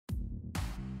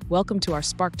Welcome to our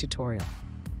Spark tutorial.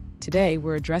 Today,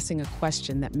 we're addressing a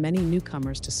question that many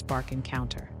newcomers to Spark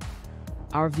encounter.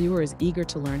 Our viewer is eager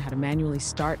to learn how to manually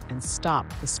start and stop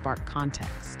the Spark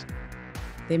context.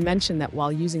 They mention that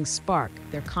while using Spark,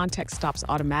 their context stops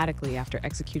automatically after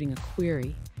executing a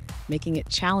query, making it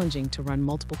challenging to run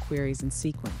multiple queries in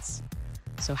sequence.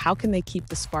 So how can they keep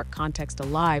the Spark context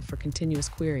alive for continuous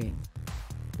querying?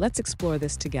 Let's explore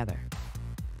this together.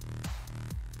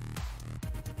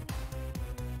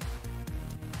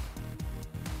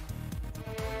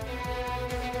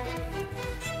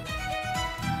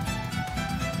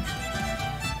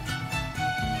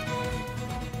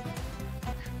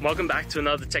 Welcome back to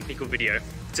another technical video.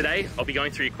 Today, I'll be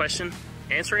going through your question,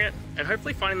 answering it, and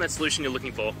hopefully finding that solution you're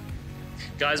looking for.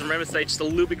 Guys, remember to stay just a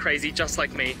little bit crazy, just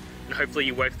like me, and hopefully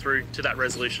you work through to that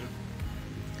resolution.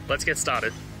 Let's get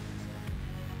started.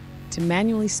 To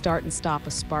manually start and stop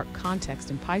a Spark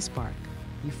context in PySpark,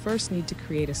 you first need to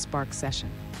create a Spark session.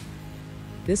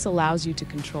 This allows you to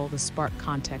control the Spark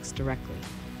context directly.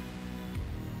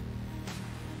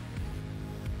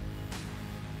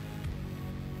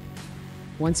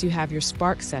 Once you have your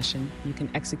Spark session, you can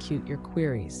execute your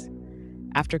queries.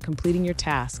 After completing your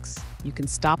tasks, you can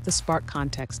stop the Spark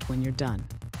context when you're done.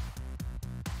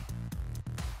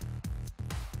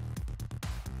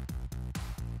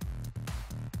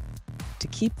 To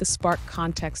keep the Spark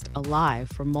context alive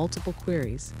for multiple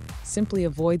queries, simply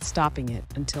avoid stopping it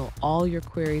until all your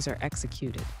queries are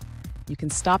executed. You can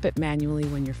stop it manually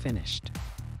when you're finished.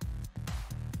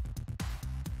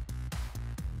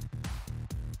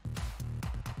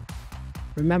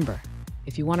 Remember,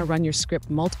 if you want to run your script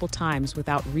multiple times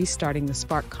without restarting the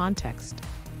Spark context,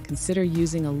 consider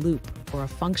using a loop or a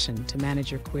function to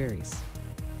manage your queries.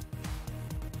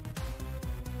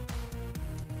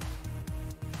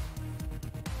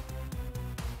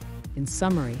 In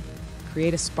summary,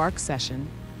 create a Spark session,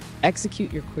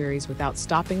 execute your queries without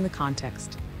stopping the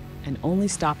context, and only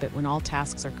stop it when all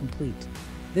tasks are complete.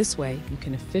 This way, you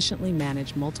can efficiently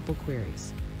manage multiple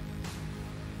queries.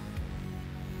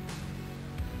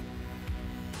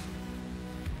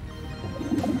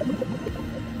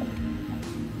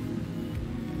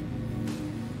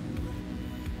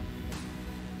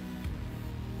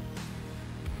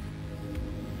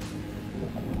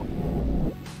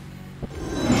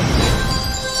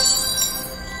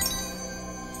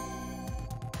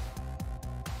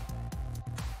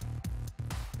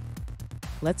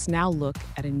 Let's now look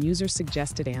at a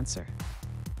user-suggested answer.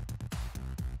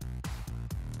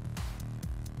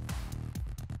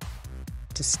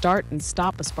 To start and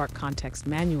stop a Spark context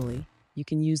manually, you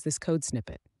can use this code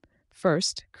snippet.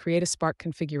 First, create a Spark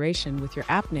configuration with your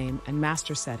app name and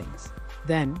master settings.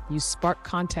 Then, use Spark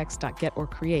context.get or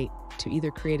create to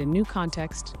either create a new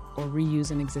context or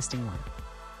reuse an existing one.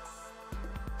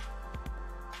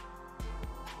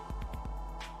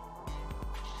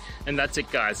 And that's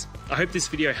it, guys. I hope this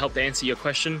video helped answer your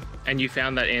question and you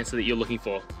found that answer that you're looking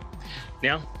for.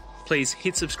 Now, please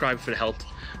hit subscribe if it helped.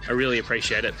 I really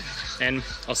appreciate it. And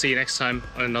I'll see you next time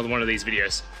on another one of these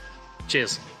videos.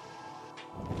 Cheers.